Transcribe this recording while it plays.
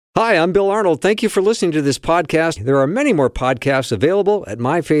Hi, I'm Bill Arnold. Thank you for listening to this podcast. There are many more podcasts available at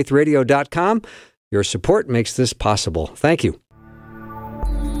myfaithradio.com. Your support makes this possible. Thank you.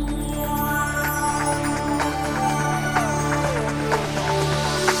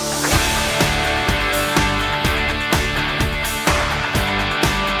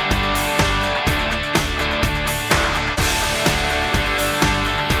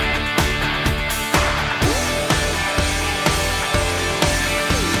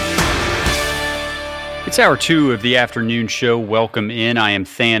 It's hour 2 of the afternoon show. Welcome in. I am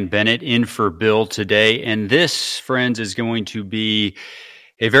Than Bennett in for Bill today. And this, friends, is going to be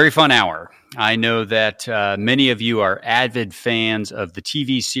a very fun hour. I know that many of you are avid fans of the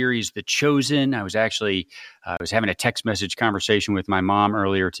TV series The Chosen. I was having a text message conversation with my mom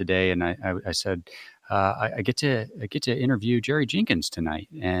earlier today, and I said, I get to interview Jerry Jenkins tonight.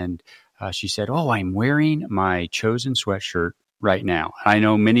 And she said, "Oh, I'm wearing my Chosen sweatshirt right now." I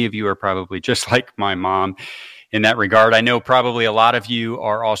know many of you are probably just like my mom in that regard. I know probably a lot of you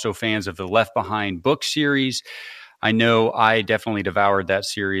are also fans of the Left Behind book series. I know I definitely devoured that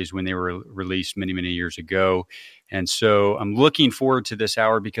series when they were released many, many years ago. And so I'm looking forward to this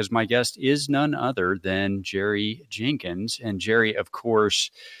hour because my guest is none other than Jerry Jenkins. And Jerry, of course,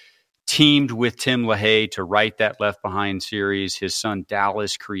 teamed with Tim LaHaye to write that Left Behind series. His son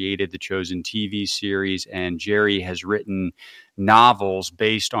Dallas created the Chosen TV series, and Jerry has written novels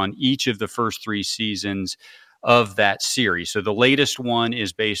based on each of the first 3 seasons of that series. So the latest one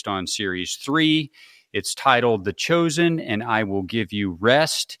is based on series 3. It's titled The Chosen, and I Will Give You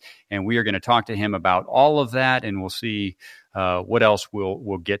Rest. And we are going to talk to him about all of that, and we'll see what else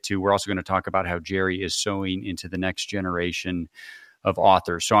we'll get to. We're also going to talk about how Jerry is sowing into the next generation of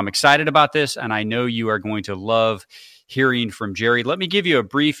authors. So I'm excited about this, and I know you are going to love hearing from Jerry. Let me give you a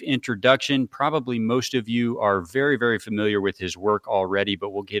brief introduction. Probably most of you are very, very familiar with his work already, but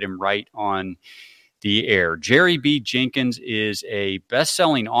we'll get him right on the air. Jerry B. Jenkins is a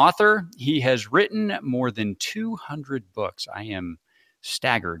best-selling author. He has written more than 200 books. I am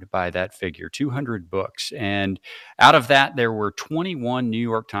staggered by that figure, 200 books. And out of that, there were 21 New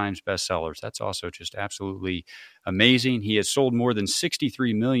York Times bestsellers. That's also just absolutely amazing. He has sold more than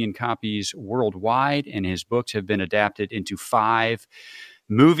 63 million copies worldwide, and his books have been adapted into 5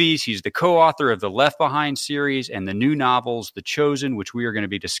 movies. He's the co-author of the Left Behind series and the new novels, The Chosen, which we are going to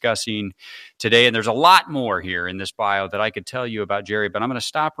be discussing today. And there's a lot more here in this bio that I could tell you about Jerry, but I'm going to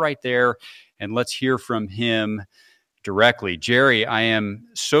stop right there and let's hear from him directly. Jerry, I am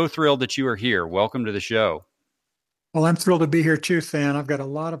so thrilled that you are here. Welcome to the show. Well, I'm thrilled to be here too, Than. I've got a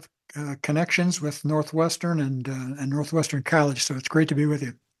lot of connections with Northwestern and Northwestern College, so it's great to be with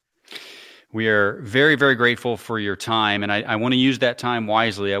you. We are very, very grateful for your time, and I want to use that time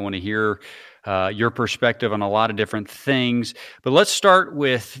wisely. I want to hear your perspective on a lot of different things. But let's start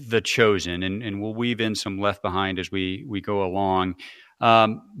with The Chosen, and we'll weave in some Left Behind as we go along.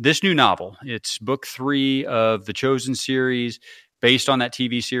 This new novel, it's book 3 of the Chosen series, based on that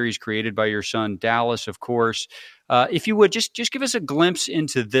TV series created by your son, Dallas, of course. If you would, just give us a glimpse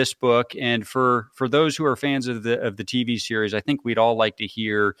into this book. And for those who are fans of the TV series, I think we'd all like to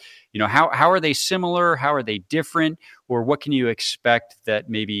hear, how are they similar? How are they different? Or what can you expect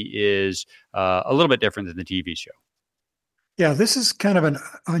that maybe is a little bit different than the TV show? Yeah, this is kind of an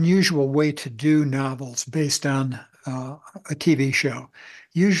unusual way to do novels based on a TV show.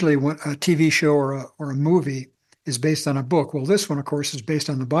 Usually when a TV show or a movie is based on a book. Well, this one, of course, is based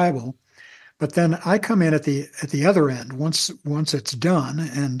on the Bible. But then I come in at the other end once it's done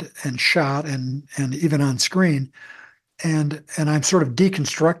and shot and even on screen, and I'm sort of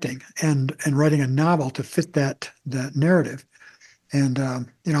deconstructing and writing a novel to fit that narrative. And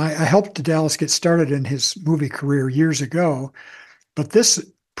I helped Dallas get started in his movie career years ago, but this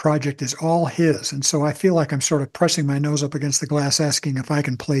project is all his. And so I feel like I'm sort of pressing my nose up against the glass, asking if I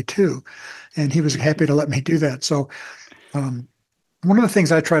can play too. And he was happy to let me do that. So one of the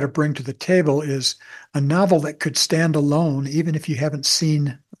things I try to bring to the table is a novel that could stand alone, even if you haven't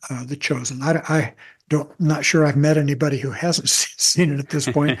seen The Chosen. I'm not sure I've met anybody who hasn't seen it at this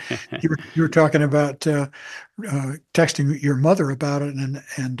point. You were talking about texting your mother about it,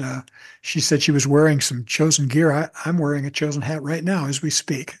 and she said she was wearing some Chosen gear. I'm wearing a Chosen hat right now as we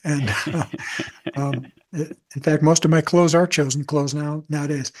speak, and in fact, most of my clothes are Chosen clothes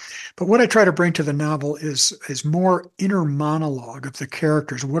nowadays. But what I try to bring to the novel is more inner monologue of the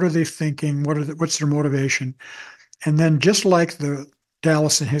characters. What are they thinking? What's their motivation? And then, just like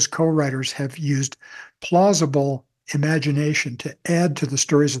Dallas and his co-writers have used plausible imagination to add to the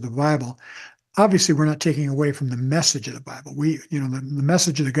stories of the Bible. Obviously, we're not taking away from the message of the Bible. The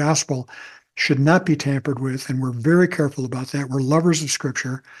message of the gospel should not be tampered with, and we're very careful about that. We're lovers of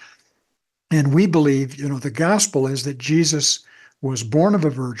Scripture, and we believe, the gospel is that Jesus was born of a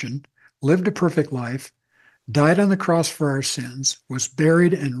virgin, lived a perfect life, died on the cross for our sins, was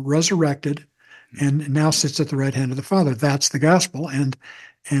buried and resurrected, and now sits at the right hand of the Father. That's the gospel, and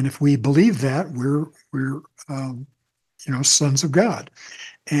if we believe that, we're sons of God.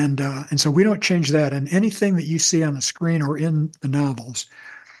 And so we don't change that. And anything that you see on the screen or in the novels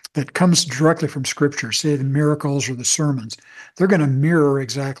that comes directly from Scripture, say the miracles or the sermons, they're going to mirror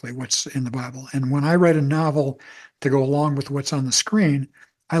exactly what's in the Bible. And when I write a novel to go along with what's on the screen,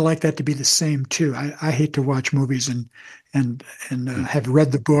 I like that to be the same too. I hate to watch movies and have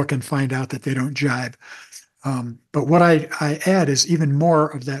read the book and find out that they don't jibe. But what I add is even more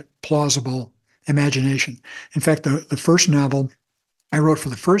of that plausible imagination. In fact, the first novel I wrote for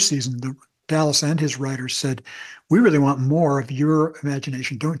the first season, Dallas and his writers said, we really want more of your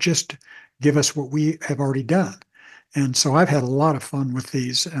imagination. Don't just give us what we have already done. And so I've had a lot of fun with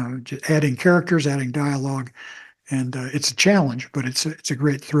these, just adding characters, adding dialogue, and it's a challenge, but it's a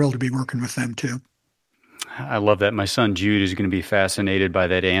great thrill to be working with them too. I love that. My son Jude is going to be fascinated by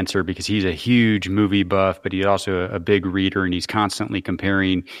that answer because he's a huge movie buff, but he's also a big reader, and he's constantly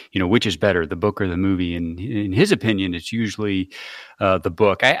comparing, which is better, the book or the movie. And in his opinion, it's usually the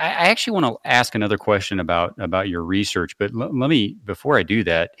book. I actually want to ask another question about your research, but let me, before I do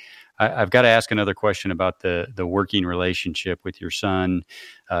that, I've got to ask another question about the working relationship with your son,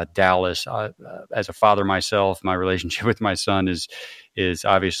 Dallas. As a father myself, my relationship with my son is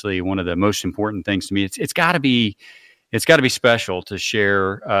obviously one of the most important things to me. It's got to be special to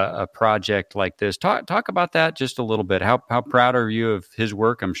share a project like this. Talk about that just a little bit. How proud are you of his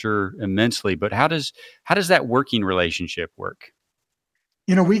work? I'm sure immensely. But how does that working relationship work?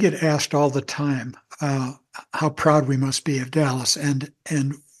 We get asked all the time how proud we must be of Dallas, and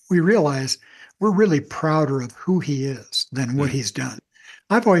we realize we're really prouder of who he is than what he's done.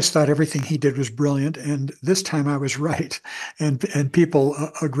 I've always thought everything he did was brilliant, and this time I was right, and people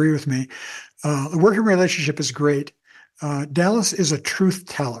agree with me. The working relationship is great. Dallas is a truth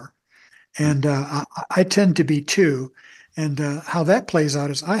teller, and I tend to be too. And how that plays out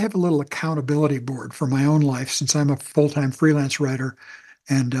is I have a little accountability board for my own life since I'm a full-time freelance writer,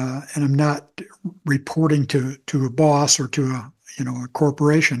 and I'm not reporting to a boss or to a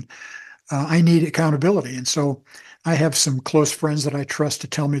corporation. I need accountability. And so I have some close friends that I trust to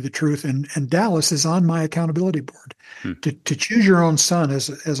tell me the truth. And Dallas is on my accountability board. To choose your own son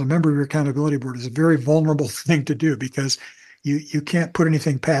as a member of your accountability board is a very vulnerable thing to do because you can't put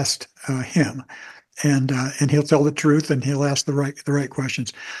anything past him. And he'll tell the truth and he'll ask the right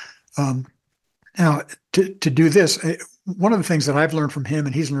questions. Now, to do this, one of the things that I've learned from him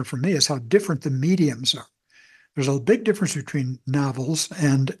and he's learned from me is how different the mediums are. There's a big difference between novels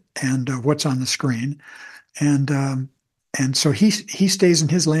and what's on the screen, and so he stays in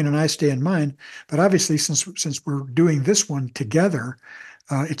his lane and I stay in mine. But obviously, since we're doing this one together,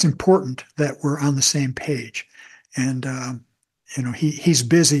 it's important that we're on the same page. And he's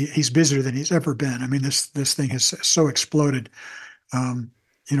busy. He's busier than he's ever been. I mean, this thing has so exploded.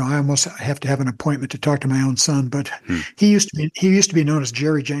 I almost have to have an appointment to talk to my own son, but he used to be known as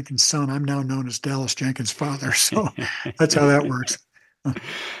Jerry Jenkins' son. I'm now known as Dallas Jenkins' father. So that's how that works.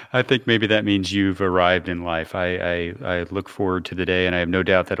 I think maybe that means you've arrived in life. I look forward to the day, and I have no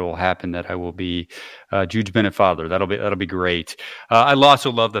doubt that it will happen, that I will be Jude's Bennett father. That'll be great. I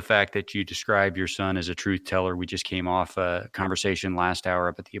also love the fact that you describe your son as a truth teller. We just came off a conversation last hour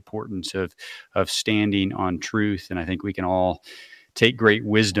about the importance of standing on truth, and I think we can all take great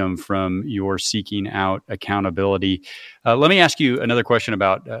wisdom from your seeking out accountability. Let me ask you another question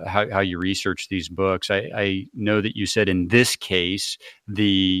about how you research these books. I know that you said in this case,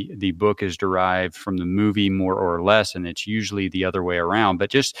 the book is derived from the movie more or less, and it's usually the other way around. But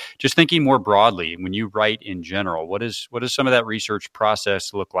just thinking more broadly, when you write in general, what does some of that research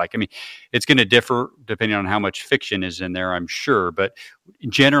process look like? I mean, it's going to differ depending on how much fiction is in there, I'm sure. But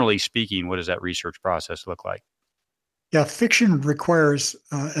generally speaking, what does that research process look like? Yeah, fiction requires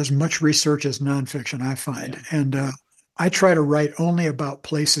as much research as nonfiction, I find. Yeah. And I try to write only about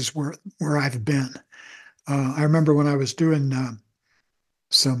places where I've been. I remember when I was doing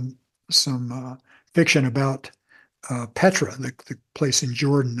some fiction about Petra, the place in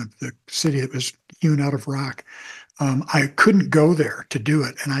Jordan, the city that was hewn out of rock. I couldn't go there to do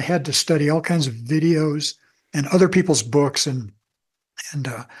it, and I had to study all kinds of videos and other people's books and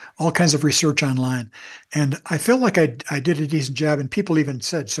all kinds of research online. And I felt like I did a decent job, and people even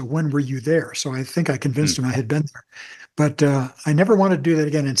said, so when were you there? So I think I convinced them I had been there. But I never wanted to do that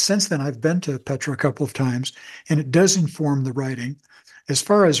again. And since then, I've been to Petra a couple of times, and it does inform the writing. As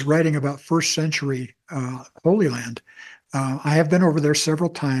far as writing about first century Holy Land, I have been over there several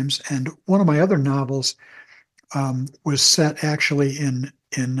times, and one of my other novels was set actually in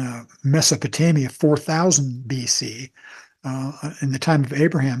Mesopotamia, 4000 BC, in the time of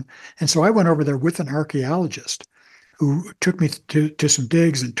Abraham. And so I went over there with an archaeologist who took me to some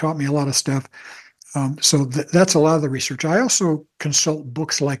digs and taught me a lot of stuff. So that's a lot of the research. I also consult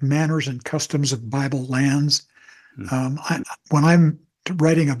books like Manners and Customs of Bible Lands. When I'm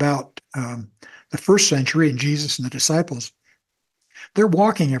writing about the first century and Jesus and the disciples, they're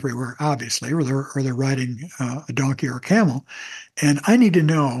walking everywhere, obviously, or they're riding a donkey or a camel. And I need to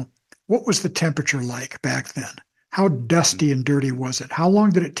know, what was the temperature like back then? How dusty and dirty was it? How long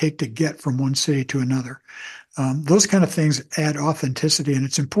did it take to get from one city to another? Those kind of things add authenticity, and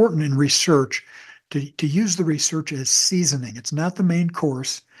it's important in research to use the research as seasoning. It's not the main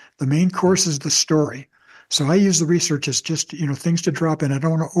course. The main course is the story. So I use the research as just, things to drop in. I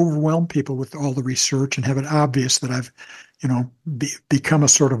don't want to overwhelm people with all the research and have it obvious that I've, become a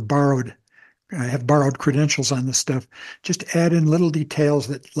sort of I have borrowed credentials on this stuff. Just add in little details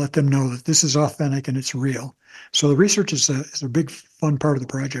that let them know that this is authentic and it's real. So the research is a big, fun part of the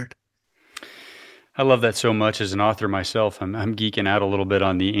project. I love that so much. As an author myself, I'm geeking out a little bit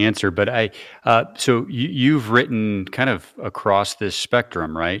on the answer, but so you've written kind of across this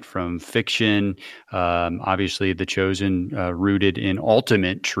spectrum, right? From fiction, obviously The Chosen, rooted in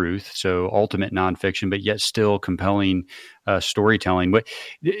ultimate truth, so ultimate nonfiction, but yet still compelling storytelling. But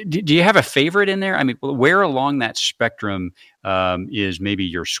do you have a favorite in there? I mean, where along that spectrum is maybe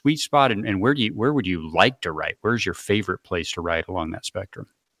your sweet spot, and where would you like to write? Where's your favorite place to write along that spectrum?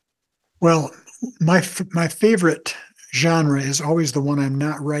 Well, my favorite genre is always the one I'm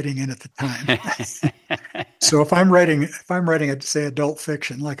not writing in at the time. So if I'm writing, say, adult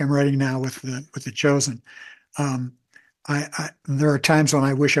fiction, like I'm writing now with the Chosen, there are times when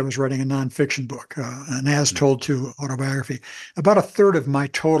I wish I was writing a nonfiction book, an as told to autobiography. About a third of my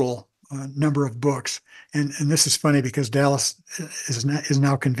total number of books, and this is funny because Dallas is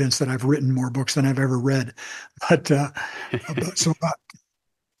now convinced that I've written more books than I've ever read, but so about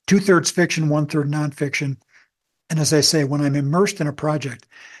 2/3 fiction, 1/3 nonfiction. And as I say, when I'm immersed in a project,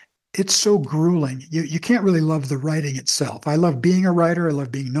 it's so grueling. You can't really love the writing itself. I love being a writer. I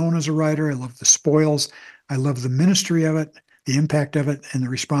love being known as a writer. I love the spoils. I love the ministry of it, the impact of it, and the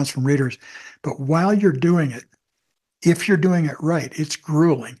response from readers. But while you're doing it, if you're doing it right, it's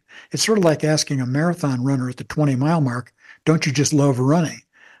grueling. It's sort of like asking a marathon runner at the 20-mile mark, don't you just love running?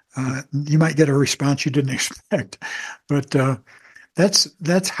 You might get a response you didn't expect. But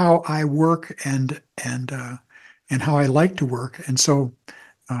that's how I work and how I like to work. And so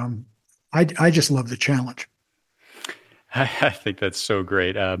I just love the challenge. I think that's so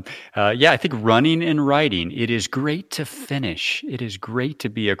great. I think running and writing, it is great to finish. It is great to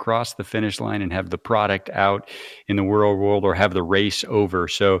be across the finish line and have the product out in the world or have the race over.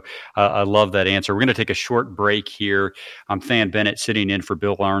 So I love that answer. We're going to take a short break here. I'm Than Bennett, sitting in for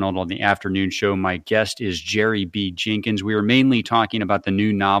Bill Arnold on the afternoon show. My guest is Jerry B. Jenkins. We are mainly talking about the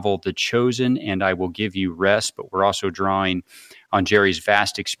new novel, The Chosen, and I Will Give You Rest, but we're also drawing on Jerry's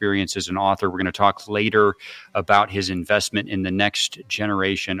vast experience as an author. We're going to talk later about his investment in the next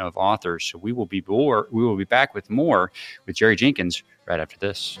generation of authors. So we will be back with more with Jerry Jenkins right after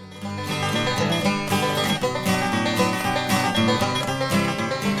this.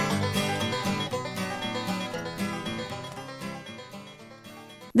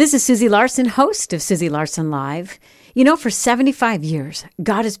 This is Susie Larson, host of Susie Larson Live. For 75 years,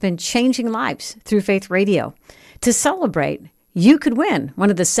 God has been changing lives through Faith Radio. To celebrate, you could win one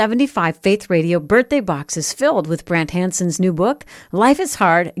of the 75 Faith Radio birthday boxes filled with Brant Hansen's new book, Life is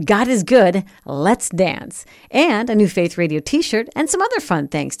Hard, God is Good, Let's Dance, and a new Faith Radio t-shirt and some other fun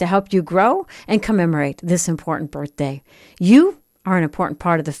things to help you grow and commemorate this important birthday. You are an important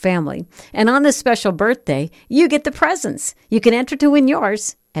part of the family, and on this special birthday, you get the presents. You can enter to win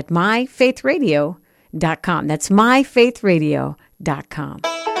yours at myfaithradio.com. That's myfaithradio.com.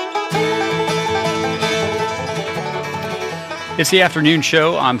 It's the afternoon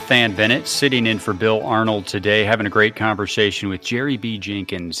show. I'm Than Bennett, sitting in for Bill Arnold today, having a great conversation with Jerry B.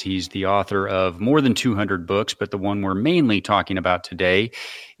 Jenkins. He's the author of more than 200 books, but the one we're mainly talking about today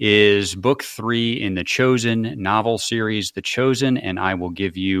is book 3 in the Chosen novel series, The Chosen, and I Will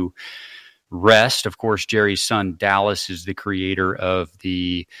Give You Rest. Of course, Jerry's son, Dallas, is the creator of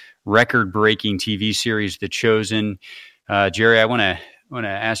the record-breaking TV series, The Chosen. Jerry, I want to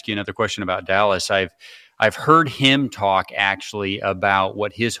ask you another question about Dallas. I've heard him talk actually about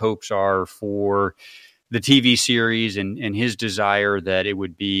what his hopes are for the TV series and his desire that it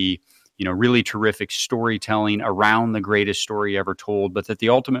would be, really terrific storytelling around the greatest story ever told, but that the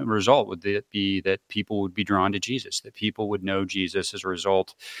ultimate result would be that people would be drawn to Jesus, that people would know Jesus as a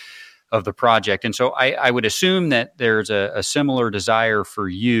result of the project. And so I would assume that there's a similar desire for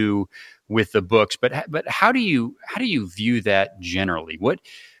you with the books, but how do you view that generally?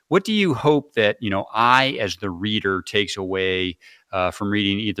 What do you hope that, I, as the reader, takes away from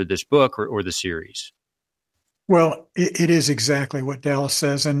reading either this book or the series? Well, it is exactly what Dallas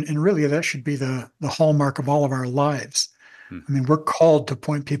says, and really that should be the hallmark of all of our lives. I mean, we're called to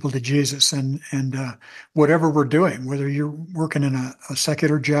point people to Jesus, and whatever we're doing, whether you're working in a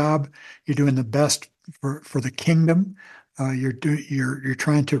secular job, you're doing the best for the kingdom, you're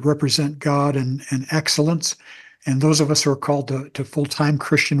trying to represent God and excellence. And those of us who are called to full-time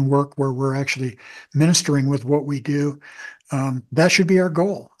Christian work, where we're actually ministering with what we do, that should be our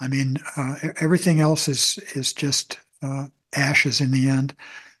goal. I mean, everything else is just ashes in the end.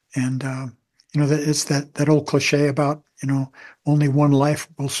 And that it's that old cliche about only one life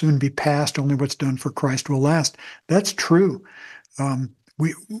will soon be passed, only what's done for Christ will last. That's true.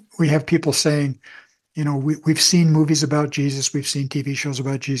 We have people saying, we've seen movies about Jesus, we've seen TV shows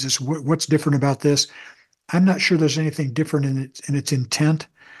about Jesus. What's different about this? I'm not sure there's anything different in its intent,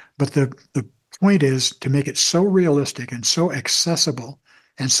 but the point is to make it so realistic and so accessible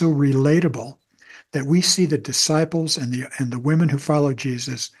and so relatable that we see the disciples and the women who follow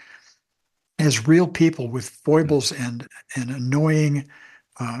Jesus as real people with foibles and annoying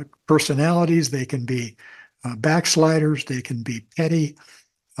personalities. They can be backsliders. They can be petty.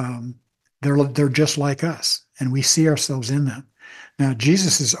 They're just like us, and we see ourselves in them. Now,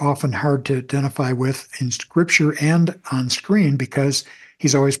 Jesus is often hard to identify with in Scripture and on screen because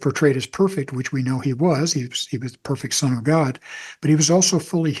he's always portrayed as perfect, which we know he was. He was the perfect Son of God, but he was also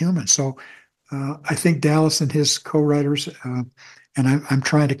fully human. So I think Dallas and his co-writers, and I'm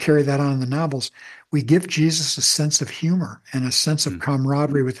trying to carry that on in the novels, we give Jesus a sense of humor and a sense of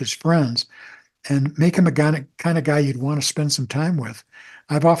camaraderie with his friends and make him a kind of guy you'd want to spend some time with.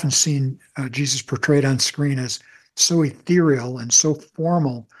 I've often seen Jesus portrayed on screen as so ethereal and so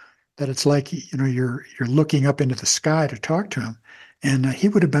formal that it's like, you're looking up into the sky to talk to him. And he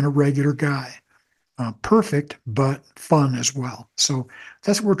would have been a regular guy, perfect, but fun as well. So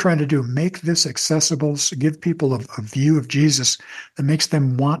that's what we're trying to do. Make this accessible, so give people a view of Jesus that makes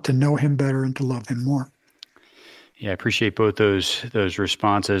them want to know him better and to love him more. Yeah, I appreciate both those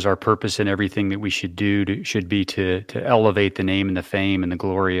responses. Our purpose in everything that we should do should be to elevate the name and the fame and the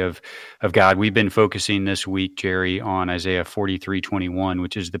glory of God. We've been focusing this week, Jerry, on Isaiah 43:21,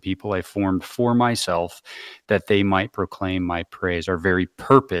 which is the people I formed for myself, that they might proclaim my praise. Our very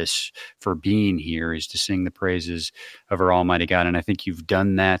purpose for being here is to sing the praises of our Almighty God. And I think you've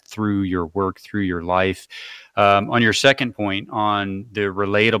done that through your work, through your life. On your second point on the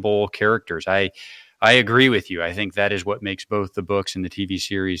relatable characters, I agree with you. I think that is what makes both the books and the TV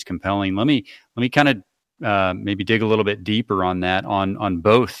series compelling. Let me kind of maybe dig a little bit deeper on that, on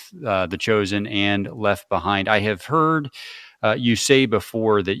both The Chosen and Left Behind. I have heard you say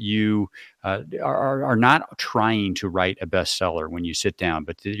before that you are not trying to write a bestseller when you sit down,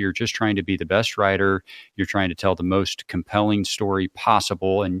 but you're just trying to be the best writer. You're trying to tell the most compelling story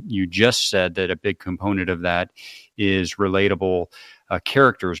possible. And you just said that a big component of that is relatable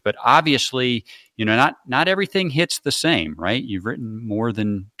characters. But obviously, not everything hits the same, right? You've written more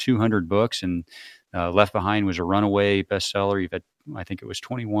than 200 books, and Left Behind was a runaway bestseller. You've had, I think it was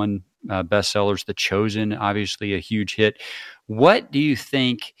 21 bestsellers. The Chosen, obviously a huge hit. What do you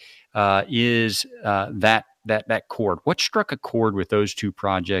think is that chord? What struck a chord with those two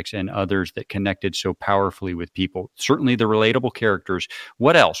projects and others that connected so powerfully with people? Certainly the relatable characters.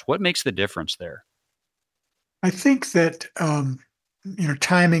 What else? What makes the difference there? I think that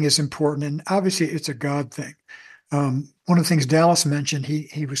timing is important, and obviously it's a God thing. One of the things Dallas mentioned,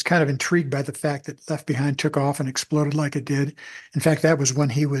 he was kind of intrigued by the fact that Left Behind took off and exploded like it did. In fact, that was when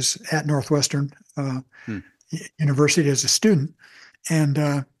he was at Northwestern University as a student.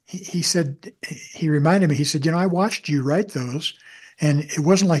 And he said, he reminded me, he said, I watched you write those, and it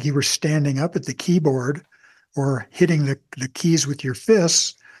wasn't like you were standing up at the keyboard or hitting the keys with your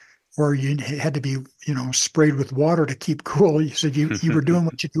fists, or you had to be, sprayed with water to keep cool. He said you were doing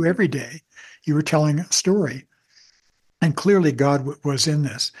what you do every day. You were telling a story. And clearly God was in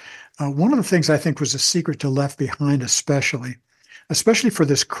this. One of the things I think was a secret to Left Behind, especially for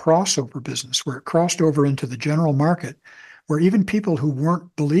this crossover business, where it crossed over into the general market, where even people who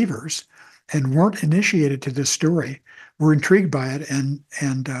weren't believers and weren't initiated to this story were intrigued by it, and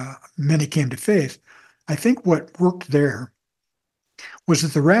many came to faith. I think what worked there was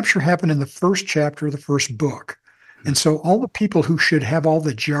that the rapture happened in the first chapter of the first book. And so all the people who should have all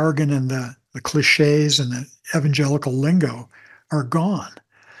the jargon and the cliches and the evangelical lingo are gone.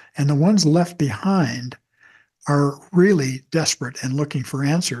 And the ones left behind are really desperate and looking for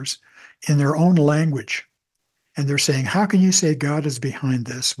answers in their own language. And they're saying, how can you say God is behind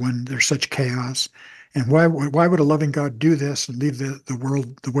this when there's such chaos? And why would a loving God do this and leave the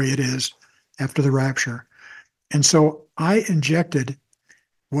world the way it is after the rapture? And so I injected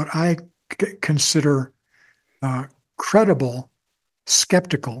what I consider credible,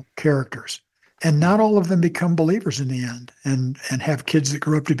 skeptical characters. And not all of them become believers in the end and have kids that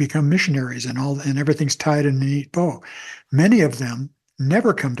grow up to become missionaries and everything's tied in a neat bow. Many of them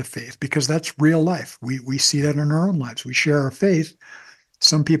never come to faith because that's real life. We see that in our own lives. We share our faith.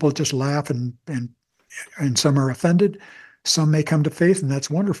 Some people just laugh and some are offended. Some may come to faith, and that's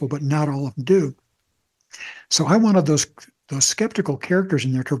wonderful, but not all of them do. So I wanted those skeptical characters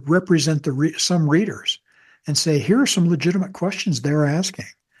in there to represent some readers and say, here are some legitimate questions they're asking.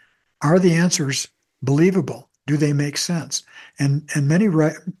 Are the answers believable? Do they make sense? And many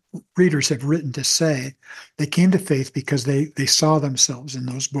readers have written to say they came to faith because they saw themselves in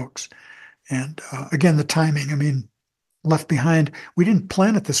those books. And again, the timing, I mean, Left Behind, we didn't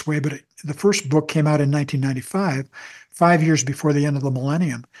plan it this way, but the first book came out in 1995, 5 years before the end of the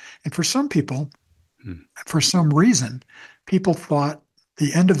millennium. And for some people, for some reason, people thought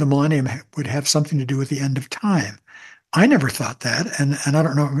the end of the millennium would have something to do with the end of time. I never thought that, and I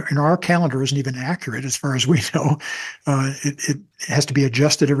don't know. Our calendar isn't even accurate as far as we know. It has to be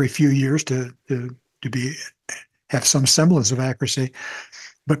adjusted every few years to have some semblance of accuracy.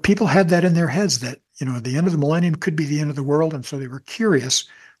 But people had that in their heads that the end of the millennium could be the end of the world, and so they were curious.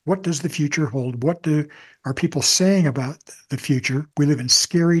 What does the future hold? What are people saying about the future? We live in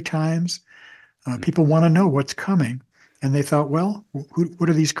scary times. People want to know what's coming. And they thought, well, what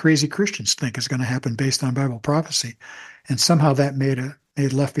do these crazy Christians think is going to happen based on Bible prophecy? And somehow that made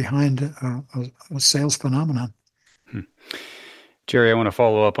Left Behind a sales phenomenon. Jerry, I want to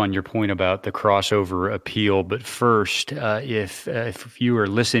follow up on your point about the crossover appeal. But first, if you are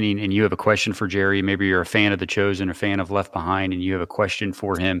listening and you have a question for Jerry, maybe you're a fan of The Chosen, a fan of Left Behind, and you have a question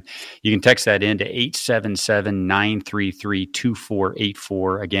for him, you can text that in to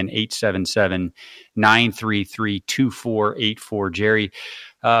 877-933-2484. Again, 877-933-2484. Jerry,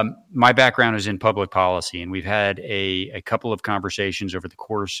 my background is in public policy, and we've had a couple of conversations over the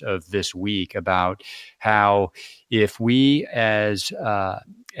course of this week about how if we as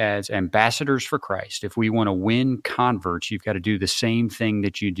ambassadors for Christ, if we want to win converts, you've got to do the same thing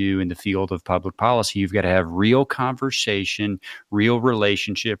that you do in the field of public policy. You've got to have real conversation, real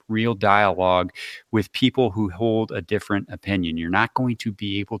relationship, real dialogue with people who hold a different opinion. You're not going to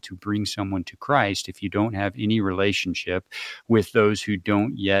be able to bring someone to Christ if you don't have any relationship with those who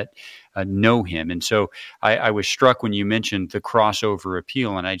don't yet know him. And so I was struck when you mentioned the crossover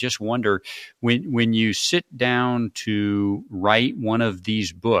appeal. And I just wonder, when you sit down to write one of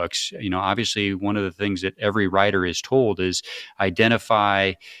these books, obviously one of the things that every writer is told is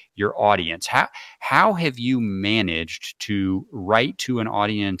identify your audience. How have you managed to write to an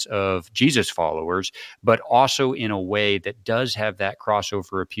audience of Jesus followers, but also in a way that does have that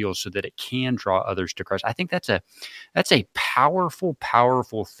crossover appeal so that it can draw others to Christ? I think that's a powerful,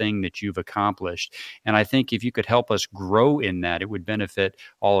 powerful thing that you've accomplished. And I think if you could help us grow in that, it would benefit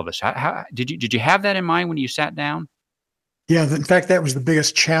all of us. How did you have that in mind when you sat down? Yeah, in fact, that was the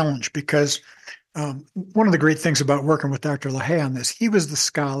biggest challenge because one of the great things about working with Dr. LaHaye on this, he was the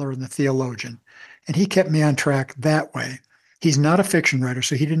scholar and the theologian, and he kept me on track that way. He's not a fiction writer,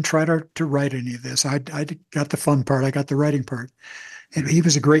 so he didn't try to write any of this. I got the fun part. I got the writing part. And he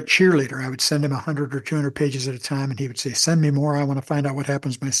was a great cheerleader. I would send him 100 or 200 pages at a time, and he would say, send me more. I want to find out what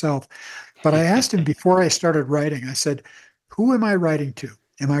happens myself. But I asked him before I started writing, I said, who am I writing to?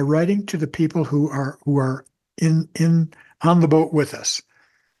 Am I writing to the people who are in on the boat with us?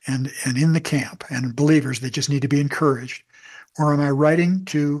 And in the camp and believers that just need to be encouraged? Or am I writing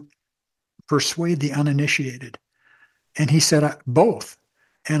to persuade the uninitiated? And he said, both.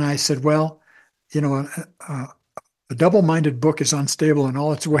 And I said, well, a double-minded book is unstable in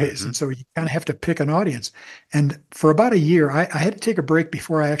all its ways. Mm-hmm. And so you kind of have to pick an audience. And for about a year, I had to take a break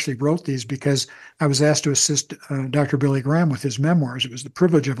before I actually wrote these because I was asked to assist Dr. Billy Graham with his memoirs. It was the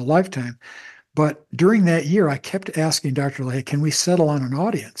privilege of a lifetime. But during that year, I kept asking Dr. LaHaye, can we settle on an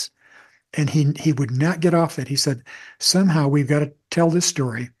audience? And he would not get off that. He said, somehow we've got to tell this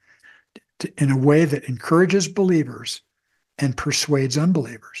story in a way that encourages believers and persuades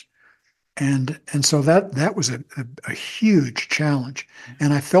unbelievers. And so that was a huge challenge.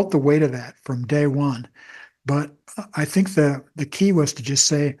 And I felt the weight of that from day one. But I think the key was to just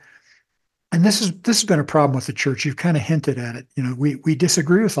say, And this has been a problem with the church. You've kind of hinted at it. We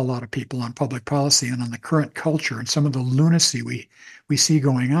disagree with a lot of people on public policy and on the current culture and some of the lunacy we see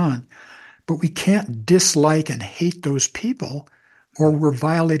going on. But we can't dislike and hate those people, or we're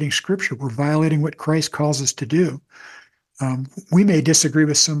violating Scripture. We're violating what Christ calls us to do. We may disagree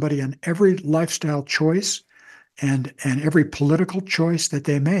with somebody on every lifestyle choice and every political choice that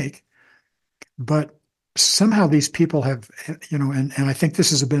they make, but somehow these people have, and I think this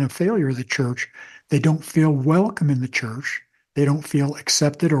has been a failure of the church. They don't feel welcome in the church. They don't feel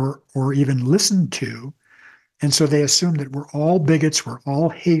accepted or even listened to. And so they assume that we're all bigots, we're all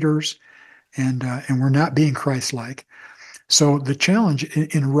haters, and we're not being Christ-like. So the challenge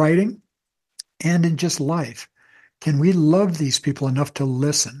in writing and in just life, can we love these people enough to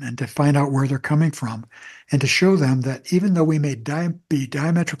listen and to find out where they're coming from and to show them that even though we may be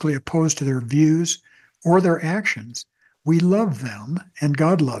diametrically opposed to their views or their actions, we love them and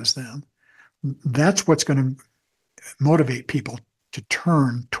God loves them. That's what's going to motivate people to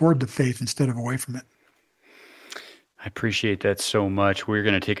turn toward the faith instead of away from it. I appreciate that so much. We're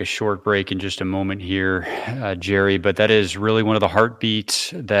going to take a short break in just a moment here, Jerry, but that is really one of the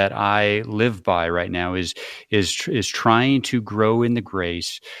heartbeats that I live by right now is trying to grow in the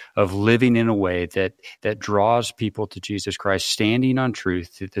grace of living in a way that draws people to Jesus Christ, standing on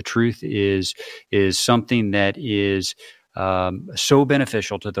truth. The truth is something that is so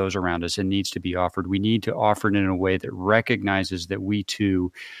beneficial to those around us and needs to be offered. We need to offer it in a way that recognizes that we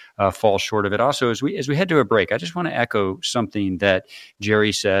too fall short of it. Also, as we head to a break, I just want to echo something that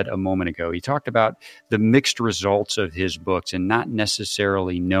Jerry said a moment ago. He talked about the mixed results of his books and not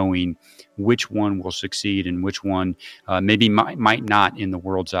necessarily knowing which one will succeed and which one maybe might not in the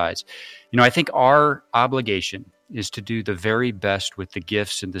world's eyes. I think our obligation is to do the very best with the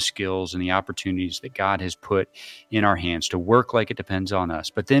gifts and the skills and the opportunities that God has put in our hands, to work like it depends on us.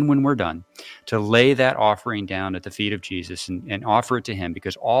 But then when we're done, to lay that offering down at the feet of Jesus and offer it to him,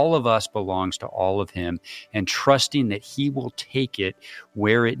 because all of us belongs to all of him, and trusting that he will take it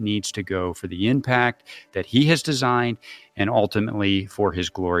where it needs to go for the impact that he has designed and ultimately for his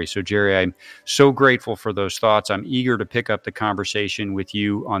glory. So, Jerry, I'm so grateful for those thoughts. I'm eager to pick up the conversation with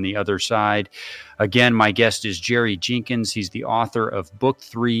you on the other side. Again, my guest is Jerry Jenkins. He's the author of Book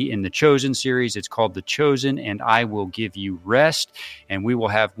 3 in the Chosen series. It's called The Chosen, and I Will Give You Rest. And we will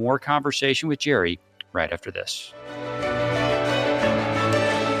have more conversation with Jerry right after this.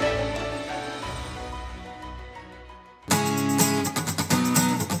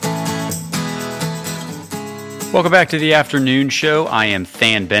 Welcome back to the afternoon show. I am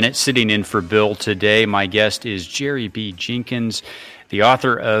Than Bennett, sitting in for Bill today. My guest is Jerry B. Jenkins, the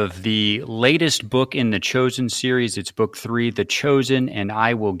author of the latest book in the Chosen series. It's Book 3, The Chosen, and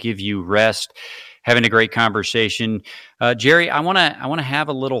I Will Give You Rest. Having a great conversation. Jerry, I want to have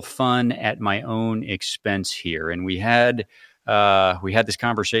a little fun at my own expense here. And we had this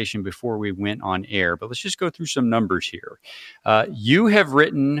conversation before we went on air, but let's just go through some numbers here. You have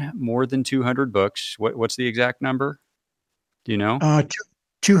written more than 200 books. What's the exact number? Do you know?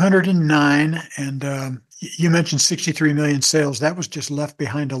 209. And you mentioned 63 million sales. That was just Left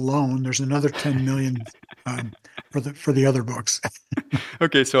Behind alone. There's another 10 million for the other books.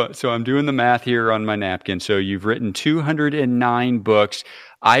 Okay, so I'm doing the math here on my napkin. So you've written 209 books.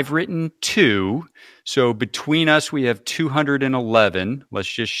 I've written 2. So between us, we have 211.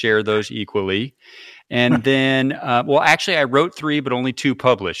 Let's just share those equally. And then, actually, I wrote 3, but only 2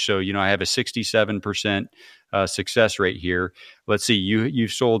 published. So, I have a 67% success rate here. Let's see,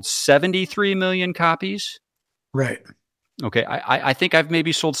 you've sold 73 million copies? Right. Okay, I think I've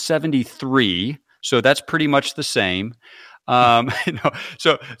maybe sold 73. So that's pretty much the same. So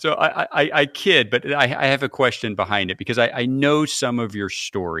I kid, but I have a question behind it, because I know some of your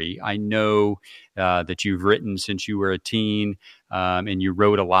story. I know that you've written since you were a teen, and you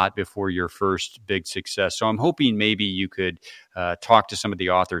wrote a lot before your first big success. So I'm hoping maybe you could talk to some of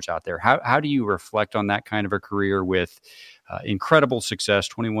the authors out there. How do you reflect on that kind of a career with incredible success,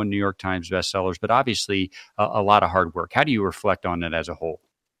 21 New York Times bestsellers, but obviously a lot of hard work? How do you reflect on it as a whole?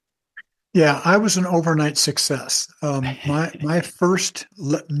 Yeah, I was an overnight success. My first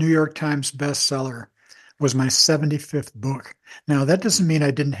New York Times bestseller was my 75th book. Now, that doesn't mean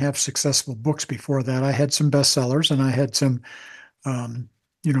I didn't have successful books before that. I had some bestsellers, and I had some,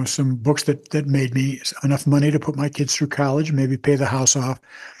 some books that made me enough money to put my kids through college, maybe pay the house off.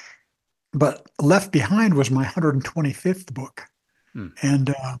 But Left Behind was my 125th book,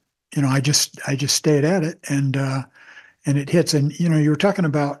 and I just stayed at it, and it hits. And you were talking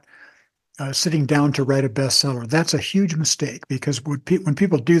about sitting down to write a bestseller. That's a huge mistake, because when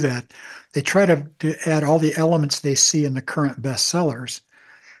people do that, they try to add all the elements they see in the current bestsellers,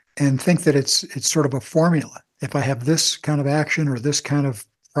 and think that it's sort of a formula. If I have this kind of action or this kind of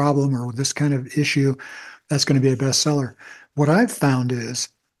problem or this kind of issue, that's going to be a bestseller. What I've found is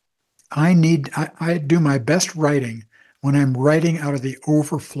I do my best writing when I'm writing out of the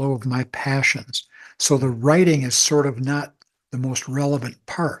overflow of my passions. So the writing is sort of not the most relevant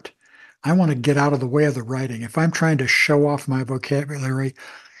part. I want to get out of the way of the writing. If I'm trying to show off my vocabulary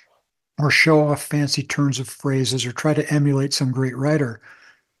or show off fancy turns of phrases or try to emulate some great writer,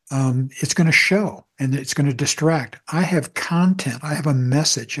 it's going to show and it's going to distract. I have content. I have a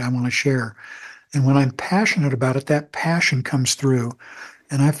message I want to share. And when I'm passionate about it, that passion comes through.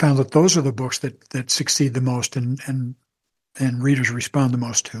 And I found that those are the books that succeed the most and readers respond the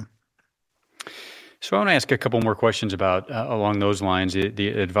most to. So I want to ask a couple more questions about along those lines, the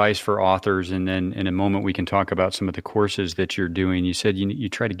advice for authors, and then in a moment we can talk about some of the courses that you're doing. You said you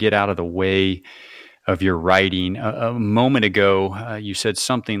try to get out of the way of your writing. A moment ago, you said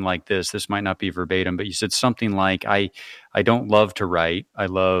something like this. This might not be verbatim, but you said something like, I don't love to write. I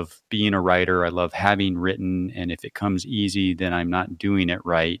love being a writer. I love having written. And if it comes easy, then I'm not doing it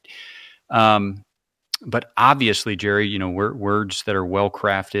right. But obviously, Jerry, words that are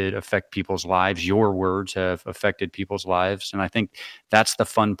well-crafted affect people's lives. Your words have affected people's lives. And I think that's the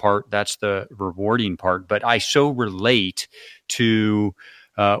fun part. That's the rewarding part. But I so relate to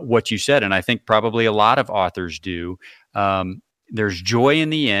what you said, and I think probably a lot of authors do. There's joy in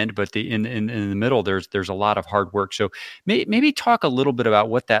the end, but in the middle, there's a lot of hard work. So maybe talk a little bit about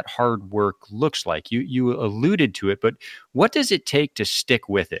what that hard work looks like. You alluded to it, but what does it take to stick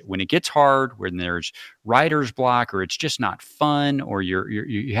with it when it gets hard, when there's writer's block, or it's just not fun, or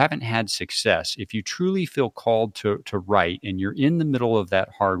you haven't had success? If you truly feel called to write, and you're in the middle of that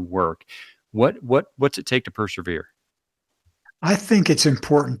hard work, what's it take to persevere? I think it's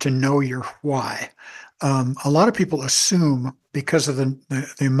important to know your why. A lot of people assume, because of the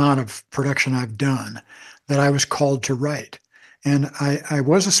amount of production I've done, that I was called to write. And I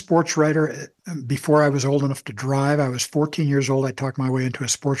was a sports writer before I was old enough to drive. I was 14 years old. I talked my way into a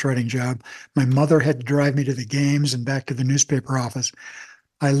sports writing job. My mother had to drive me to the games and back to the newspaper office.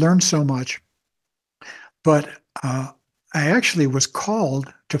 I learned so much. But I actually was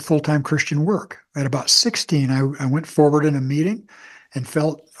called to full-time Christian work. At about 16, I went forward in a meeting and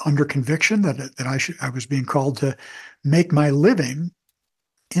felt under conviction that I was being called to make my living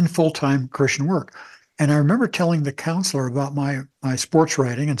in full-time Christian work. And I remember telling the counselor about my sports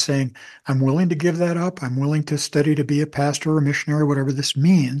writing and saying, I'm willing to give that up. I'm willing to study to be a pastor or a missionary, whatever this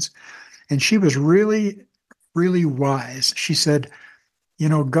means. And she was really, really wise. She said,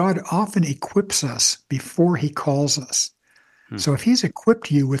 God often equips us before he calls us. So if he's equipped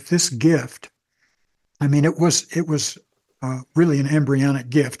you with this gift, I mean, it was really an embryonic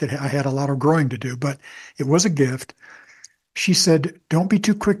gift. I had a lot of growing to do, but it was a gift. She said, don't be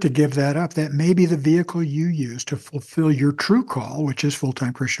too quick to give that up. That may be the vehicle you use to fulfill your true call, which is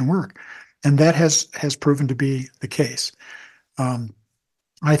full-time Christian work. And that has proven to be the case.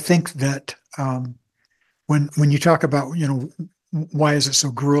 I think that when you talk about, why is it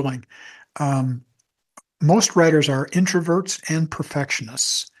so grueling? Most writers are introverts and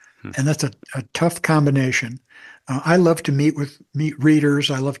perfectionists, and that's a tough combination. I love to meet readers.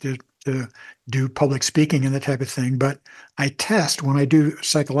 I love to do public speaking and that type of thing. But when I do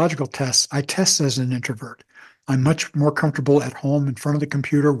psychological tests, I test as an introvert. I'm much more comfortable at home in front of the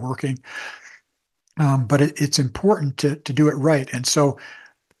computer working. But it's important to do it right. And so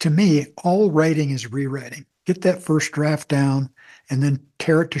to me, all writing is rewriting. Get that first draft down and then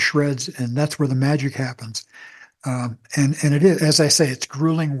tear it to shreds. And that's where the magic happens. And it is, as I say, it's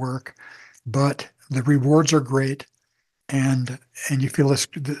grueling work, but the rewards are great. And you feel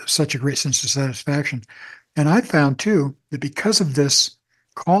such a great sense of satisfaction. And I found too that because of this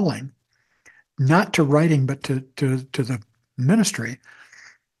calling, not to writing, but to the ministry,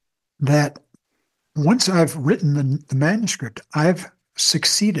 that once I've written the manuscript, I've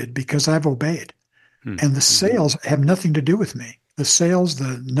succeeded because I've obeyed. And the sales have nothing to do with me. The sales,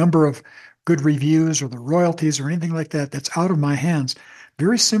 the number of good reviews or the royalties or anything like that, that's out of my hands.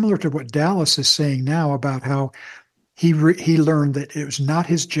 Very similar to what Dallas is saying now about how he learned that it was not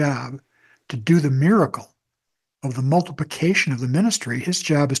his job to do the miracle of the multiplication of the ministry. His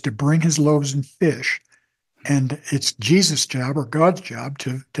job is to bring his loaves and fish, and it's Jesus' job or God's job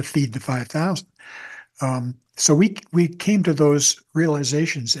to feed the 5,000. So we came to those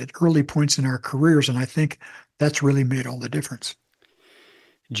realizations at early points in our careers, and I think that's really made all the difference.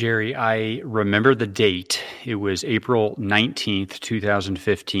 Jerry, I remember the date. It was April 19th,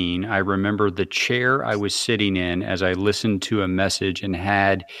 2015. I remember the chair I was sitting in as I listened to a message and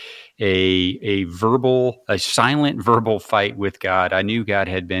had a silent verbal fight with God. I knew God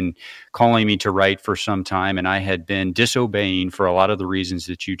had been calling me to write for some time, and I had been disobeying for a lot of the reasons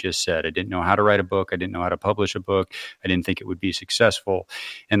that you just said. I didn't know how to write a book. I didn't know how to publish a book. I didn't think it would be successful.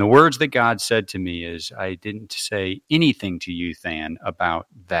 And the words that God said to me is, I didn't say anything to you, Than, about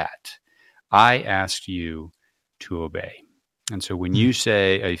that. I asked you to obey. And so when you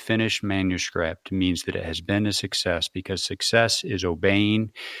say a finished manuscript means that it has been a success, because success is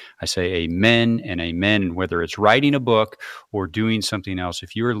obeying. I say amen and amen. And whether it's writing a book or doing something else,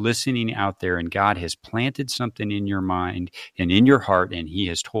 if you're listening out there and God has planted something in your mind and in your heart and he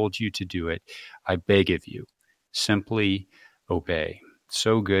has told you to do it, I beg of you, simply obey.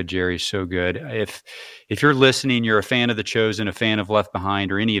 So good, Jerry. So good. If you're listening, you're a fan of The Chosen, a fan of Left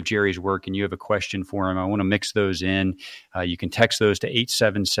Behind, or any of Jerry's work, and you have a question for him, I want to mix those in. You can text those to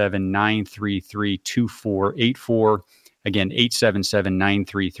 877-933-2484. Again,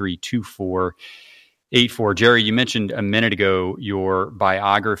 877-933-2484. Jerry, you mentioned a minute ago your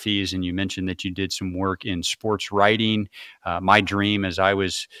biographies, and you mentioned that you did some work in sports writing. My dream as I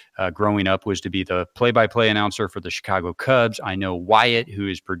was growing up was to be the play-by-play announcer for the Chicago Cubs. I know Wyatt, who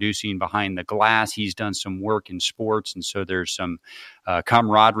is producing Behind the Glass. He's done some work in sports, and so there's some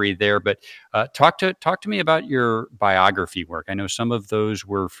camaraderie there. But talk to me about your biography work. I know some of those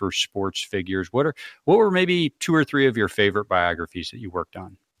were for sports figures. What were maybe 2 or 3 of your favorite biographies that you worked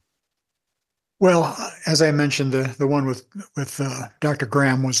on? Well, as I mentioned, the one with Dr.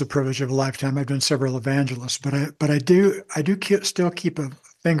 Graham was the privilege of a lifetime. I've done several evangelists, but I do still keep a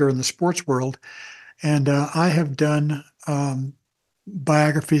finger in the sports world, and I have done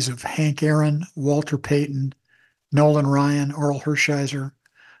biographies of Hank Aaron, Walter Payton, Nolan Ryan, Oral Hershiser,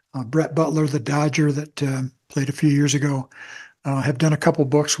 Brett Butler, the Dodger that played a few years ago. Have done a couple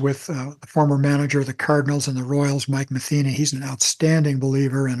books with the former manager of the Cardinals and the Royals, Mike Matheny. He's an outstanding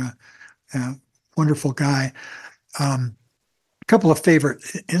believer and a wonderful guy. A couple of favorite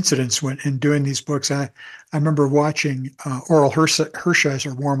incidents in doing these books. I remember watching Oral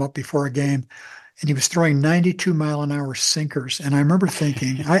Hershiser warm up before a game, and he was throwing 92-mile-an-hour sinkers. And I remember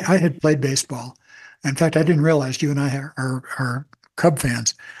thinking, I had played baseball. In fact, I didn't realize you and I are Cub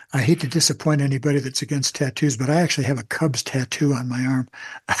fans. I hate to disappoint anybody that's against tattoos, but I actually have a Cubs tattoo on my arm.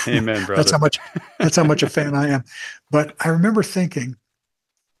 Amen, brother. That's how much a fan I am. But I remember thinking,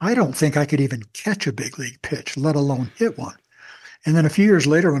 I don't think I could even catch a big league pitch, let alone hit one. And then a few years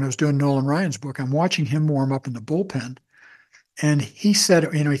later, when I was doing Nolan Ryan's book, I'm watching him warm up in the bullpen. And he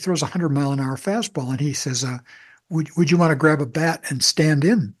said, he throws a 100-mile-an-hour fastball. And he says, would you want to grab a bat and stand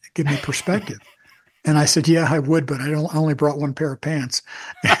in, give me perspective? And I said, yeah, I would, but I only brought one pair of pants.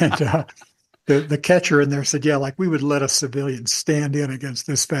 And the catcher in there said, yeah, like we would let a civilian stand in against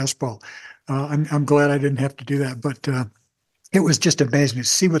this fastball. I'm glad I didn't have to do that. But it was just amazing to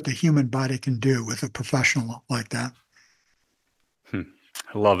see what the human body can do with a professional like that.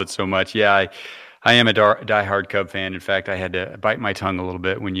 I love it so much. Yeah, I am a diehard Cub fan. In fact, I had to bite my tongue a little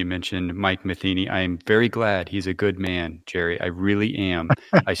bit when you mentioned Mike Matheny. I am very glad he's a good man, Jerry. I really am.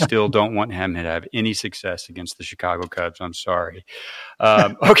 I still don't want him to have any success against the Chicago Cubs. I'm sorry.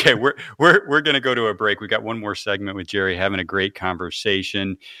 Okay, we're going to go to a break. We got one more segment with Jerry, having a great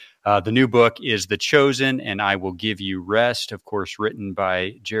conversation. The new book is The Chosen, and I Will Give You Rest, of course, written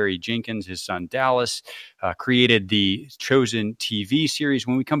by Jerry Jenkins. His son Dallas created the Chosen TV series.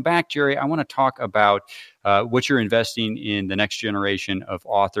 When we come back, Jerry, I want to talk about what you're investing in the next generation of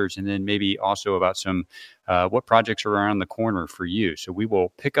authors, and then maybe also about some what projects are around the corner for you. So we will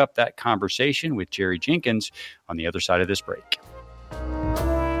pick up that conversation with Jerry Jenkins on the other side of this break.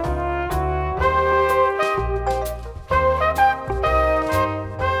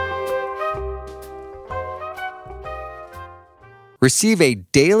 Receive a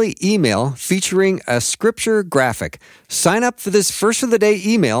daily email featuring a scripture graphic. Sign up for this first of the day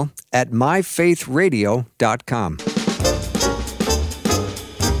email at myfaithradio.com.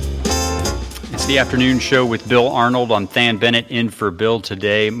 It's the afternoon show with Bill Arnold. I'm Than Bennett in for Bill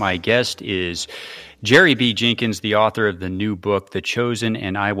today. My guest is Jerry B. Jenkins, the author of the new book, The Chosen,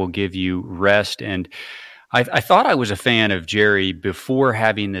 and I Will Give You Rest. And I thought I was a fan of Jerry before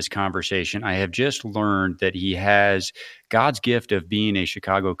having this conversation. I have just learned that he has God's gift of being a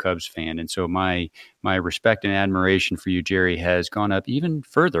Chicago Cubs fan. And so my respect and admiration for you, Jerry, has gone up even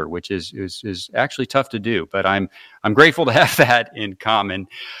further, which is actually tough to do. But I'm grateful to have that in common.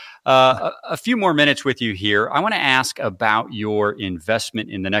 A few more minutes with you here. I want to ask about your investment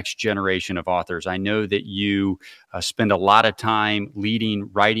in the next generation of authors. I know that you spend a lot of time leading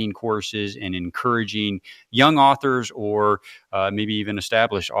writing courses and encouraging young authors or maybe even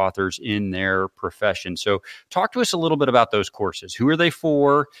established authors in their profession. So talk to us a little bit about those courses. Who are they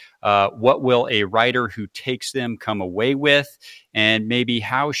for? What will a writer who takes them come away with? And maybe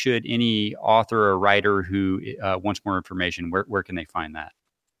how should any author or writer who wants more information, where can they find that?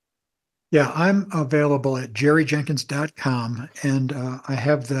 Yeah, I'm available at jerryjenkins.com, and I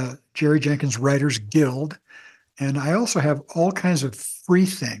have the Jerry Jenkins Writers Guild, and I also have all kinds of free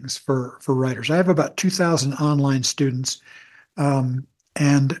things for writers. I have about 2,000 online students,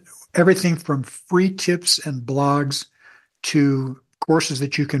 and everything from free tips and blogs to courses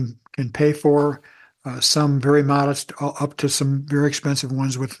that you can pay for, some very modest, up to some very expensive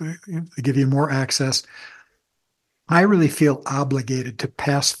ones with to give you more access. I really feel obligated to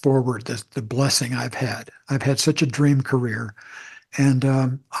pass forward the blessing I've had. I've had such a dream career,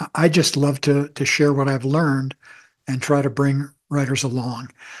 and I just love to share what I've learned and try to bring writers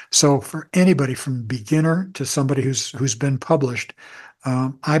along. So for anybody from beginner to somebody who's been published,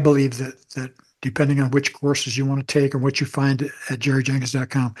 I believe that depending on which courses you want to take and what you find at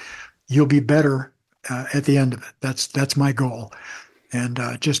jerryjenkins.com, you'll be better at the end of it. That's my goal, and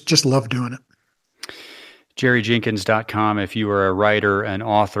just love doing it. jerryjenkins.com. If you are a writer, an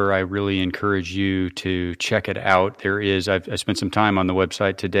author, I really encourage you to check it out. I spent some time on the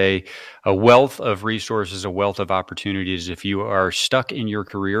website today, a wealth of resources, a wealth of opportunities. If you are stuck in your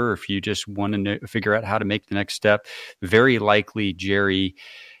career, or if you just want to figure out how to make the next step, very likely Jerry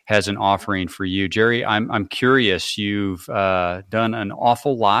has an offering for you. Jerry, I'm curious. You've done an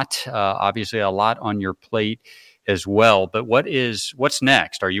awful lot, obviously a lot on your plate as well. But what's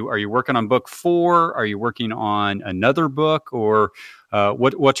next? Are you working on book 4? Are you working on another book, or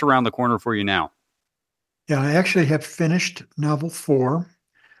what's around the corner for you now? Yeah, I actually have finished novel 4,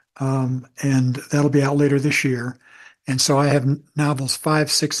 and that'll be out later this year. And so I have novels 5,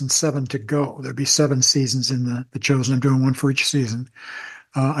 6, and 7 to go. There'll be 7 seasons in the Chosen. I'm doing one for each season.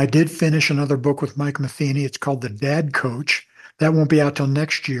 I did finish another book with Mike Matheny. It's called The Dad Coach. That won't be out till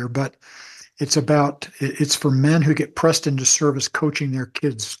next year, but it's for men who get pressed into service coaching their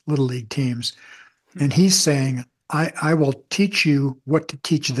kids' little league teams. And he's saying, I will teach you what to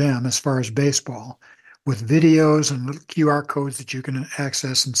teach them as far as baseball, with videos and little QR codes that you can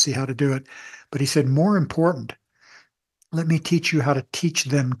access and see how to do it. But he said, more important, let me teach you how to teach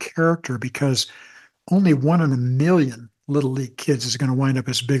them character, because only 1 in a million little league kids is going to wind up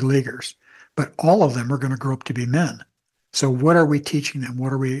as big leaguers, but all of them are going to grow up to be men. So what are we teaching them?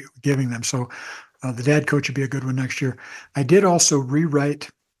 What are we giving them? So The Dad Coach would be a good one next year. I did also rewrite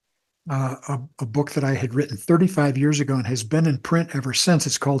a book that I had written 35 years ago and has been in print ever since.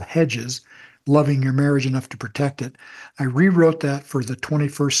 It's called Hedges, Loving Your Marriage Enough to Protect It. I rewrote that for the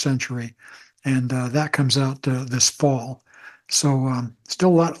 21st century, and that comes out this fall. So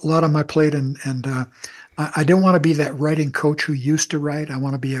still a lot on my plate, and I don't want to be that writing coach who used to write. I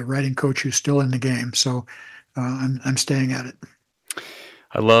want to be a writing coach who's still in the game. So I'm staying at it.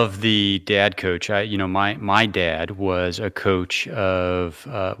 I love The Dad Coach. My dad was a coach of,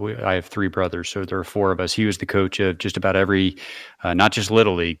 I have 3 brothers, so there are 4 of us. He was the coach of just about every, not just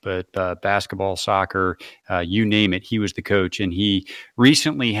Little League, but basketball, soccer, you name it. He was the coach, and he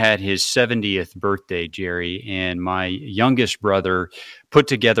recently had his 70th birthday, Jerry, and my youngest brother put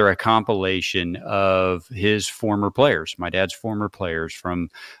together a compilation of his former players, my dad's former players from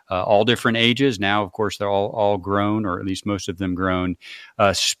all different ages. Now, of course, they're all grown, or at least most of them grown,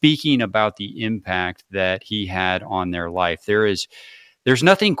 speaking about the impact that he had on their life. There's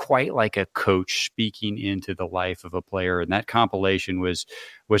nothing quite like a coach speaking into the life of a player, and that compilation was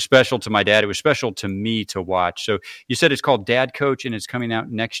special to my dad. It was special to me to watch. So you said it's called Dad Coach, and it's coming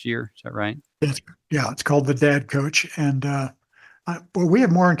out next year. Is that right? Yeah, it's called The Dad Coach, and well, we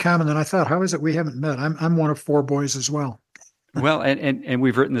have more in common than I thought. How is it we haven't met? I'm one of 4 boys as well. Well, and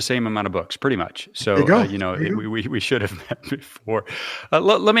we've written the same amount of books, pretty much. So, we should have met before.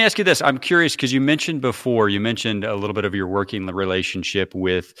 Let me ask you this. I'm curious, because you mentioned a little bit of your working relationship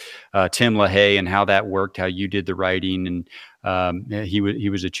with Tim LaHaye and how that worked, how you did the writing, and he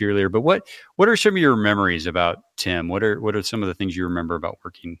was a cheerleader. But what are some of your memories about Tim? What are some of the things you remember about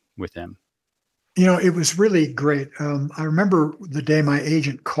working with him? It was really great. I remember the day my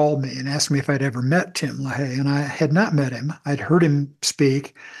agent called me and asked me if I'd ever met Tim LaHaye, and I had not met him. I'd heard him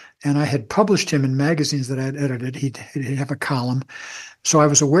speak, and I had published him in magazines that I'd edited. He'd have a column, so I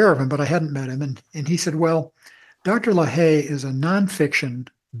was aware of him, but I hadn't met him. And he said, well, Dr. LaHaye is a nonfiction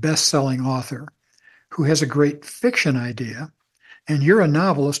best-selling author who has a great fiction idea, and you're a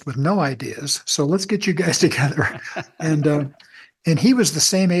novelist with no ideas. So let's get you guys together. And he was the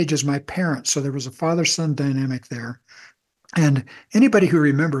same age as my parents. So there was a father-son dynamic there. And anybody who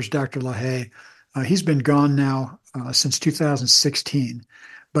remembers Dr. LaHaye, he's been gone now since 2016.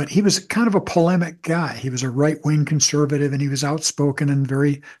 But he was kind of a polemic guy. He was a right-wing conservative, and he was outspoken and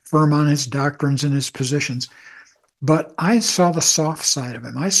very firm on his doctrines and his positions. But I saw the soft side of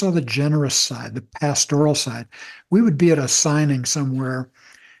him. I saw the generous side, the pastoral side. We would be at a signing somewhere,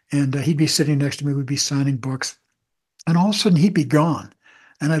 and he'd be sitting next to me. We'd be signing books. And all of a sudden, he'd be gone.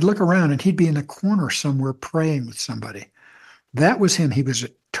 And I'd look around, and he'd be in the corner somewhere praying with somebody. That was him. He was a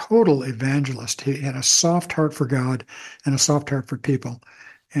total evangelist. He had a soft heart for God and a soft heart for people.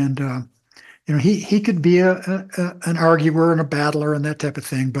 And, he could be an arguer and a battler and that type of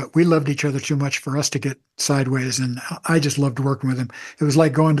thing, but we loved each other too much for us to get sideways. And I just loved working with him. It was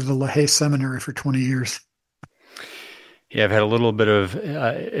like going to the LaHaye Seminary for 20 years. Yeah, I've had a little bit of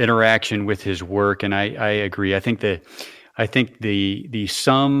interaction with his work, and I agree. I think the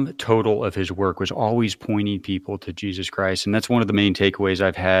sum total of his work was always pointing people to Jesus Christ. And that's one of the main takeaways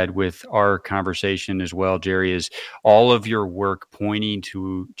I've had with our conversation as well, Jerry, is all of your work pointing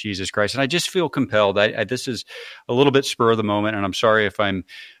to Jesus Christ. And I just feel compelled. This is a little bit spur of the moment, and I'm sorry if I'm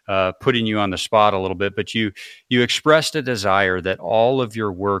putting you on the spot a little bit, but you expressed a desire that all of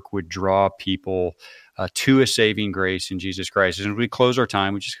your work would draw people to a saving grace in Jesus Christ. As we close our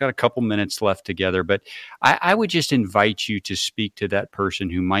time, we just got a couple minutes left together, but I would just invite you to speak to that person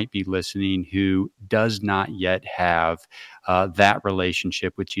who might be listening who does not yet have that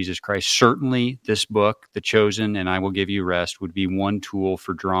relationship with Jesus Christ. Certainly this book, The Chosen and I Will Give You Rest, would be one tool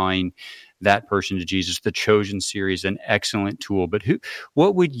for drawing that person to Jesus. The Chosen series, an excellent tool. But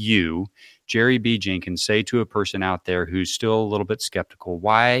what would you, Jerry B. Jenkins, say to a person out there who's still a little bit skeptical?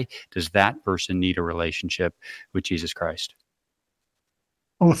 Why does that person need a relationship with Jesus Christ?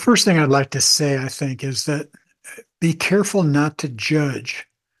 Well, the first thing I'd like to say, I think, is that be careful not to judge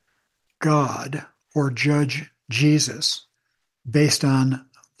God or judge Jesus based on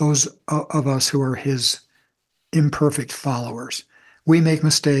those of us who are his imperfect followers. We make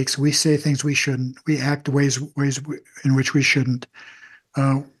mistakes. We say things we shouldn't. We act ways in which we shouldn't.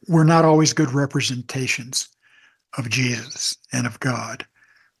 We're not always good representations of Jesus and of God.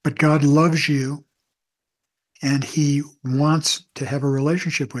 But God loves you, and he wants to have a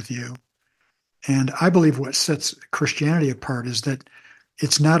relationship with you. And I believe what sets Christianity apart is that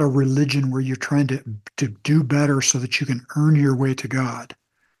it's not a religion where you're trying to do better so that you can earn your way to God.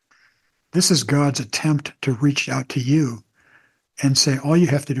 This is God's attempt to reach out to you and say, all you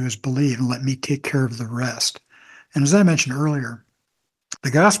have to do is believe and let me take care of the rest. And as I mentioned earlier, the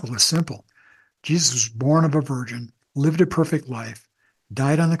gospel is simple. Jesus was born of a virgin, lived a perfect life,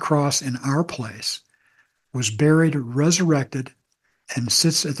 died on the cross in our place, was buried, resurrected, and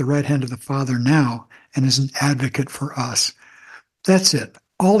sits at the right hand of the Father now and is an advocate for us. That's it.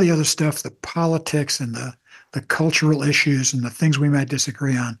 All the other stuff, the politics and the cultural issues and the things we might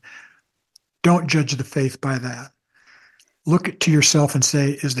disagree on, don't judge the faith by that. Look to yourself and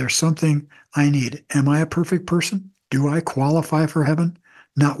say, is there something I need? Am I a perfect person? Do I qualify for heaven?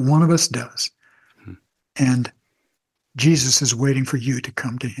 Not one of us does. And Jesus is waiting for you to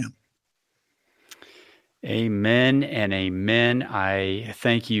come to him. Amen and amen. I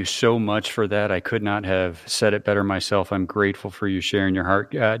thank you so much for that. I could not have said it better myself. I'm grateful for you sharing your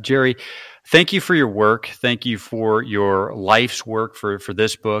heart. Jerry, thank you for your work. Thank you for your life's work for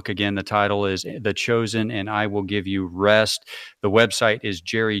this book. Again, the title is The Chosen and I Will Give You Rest. The website is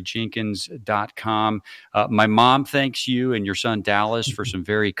jerryjenkins.com. My mom thanks you and your son Dallas for some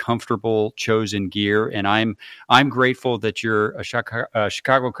very comfortable Chosen gear. And I'm grateful that you're a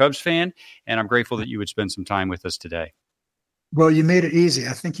Chicago Cubs fan, and I'm grateful that you would spend some time with us today. Well, you made it easy.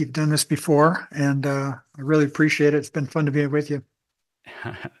 I think you've done this before, and I really appreciate it. It's been fun to be with you.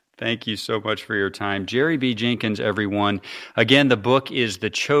 Thank you so much for your time. Jerry B. Jenkins, everyone. Again, the book is The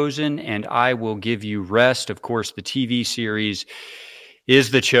Chosen and I Will Give You Rest. Of course, the TV series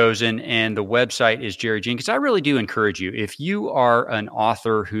is The Chosen, and the website is Jerry Jenkins. I really do encourage you, if you are an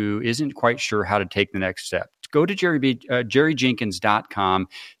author who isn't quite sure how to take the next step, go to jerryjenkins.com.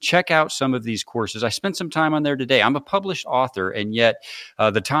 Check out some of these courses. I spent some time on there today. I'm a published author, and yet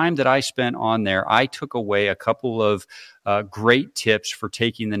the time that I spent on there, I took away a couple of great tips for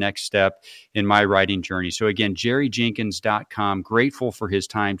taking the next step in my writing journey. So again, jerryjenkins.com. Grateful for his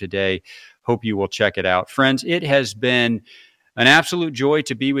time today. Hope you will check it out. Friends, it has been an absolute joy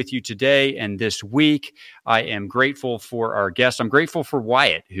to be with you today and this week. I am grateful for our guest. I'm grateful for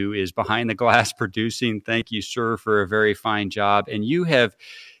Wyatt, who is behind the glass producing. Thank you, sir, for a very fine job. And you have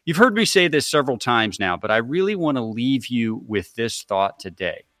You've heard me say this several times now, but I really want to leave you with this thought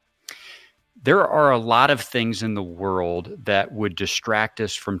today. There are a lot of things in the world that would distract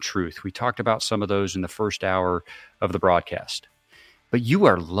us from truth. We talked about some of those in the first hour of the broadcast. But you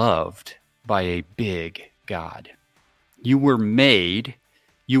are loved by a big God. You were made,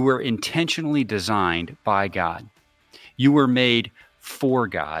 you were intentionally designed by God. You were made for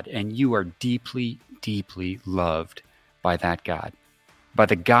God, and you are deeply, deeply loved by that God, by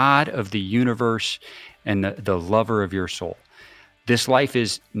the God of the universe and the lover of your soul. This life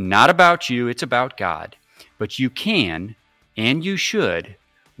is not about you, it's about God. But you can, and you should,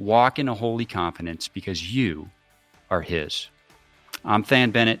 walk in a holy confidence because you are His. I'm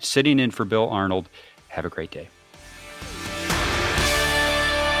Than Bennett, sitting in for Bill Arnold. Have a great day.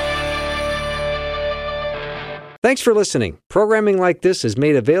 Thanks for listening. Programming like this is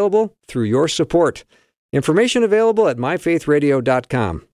made available through your support. Information available at myfaithradio.com.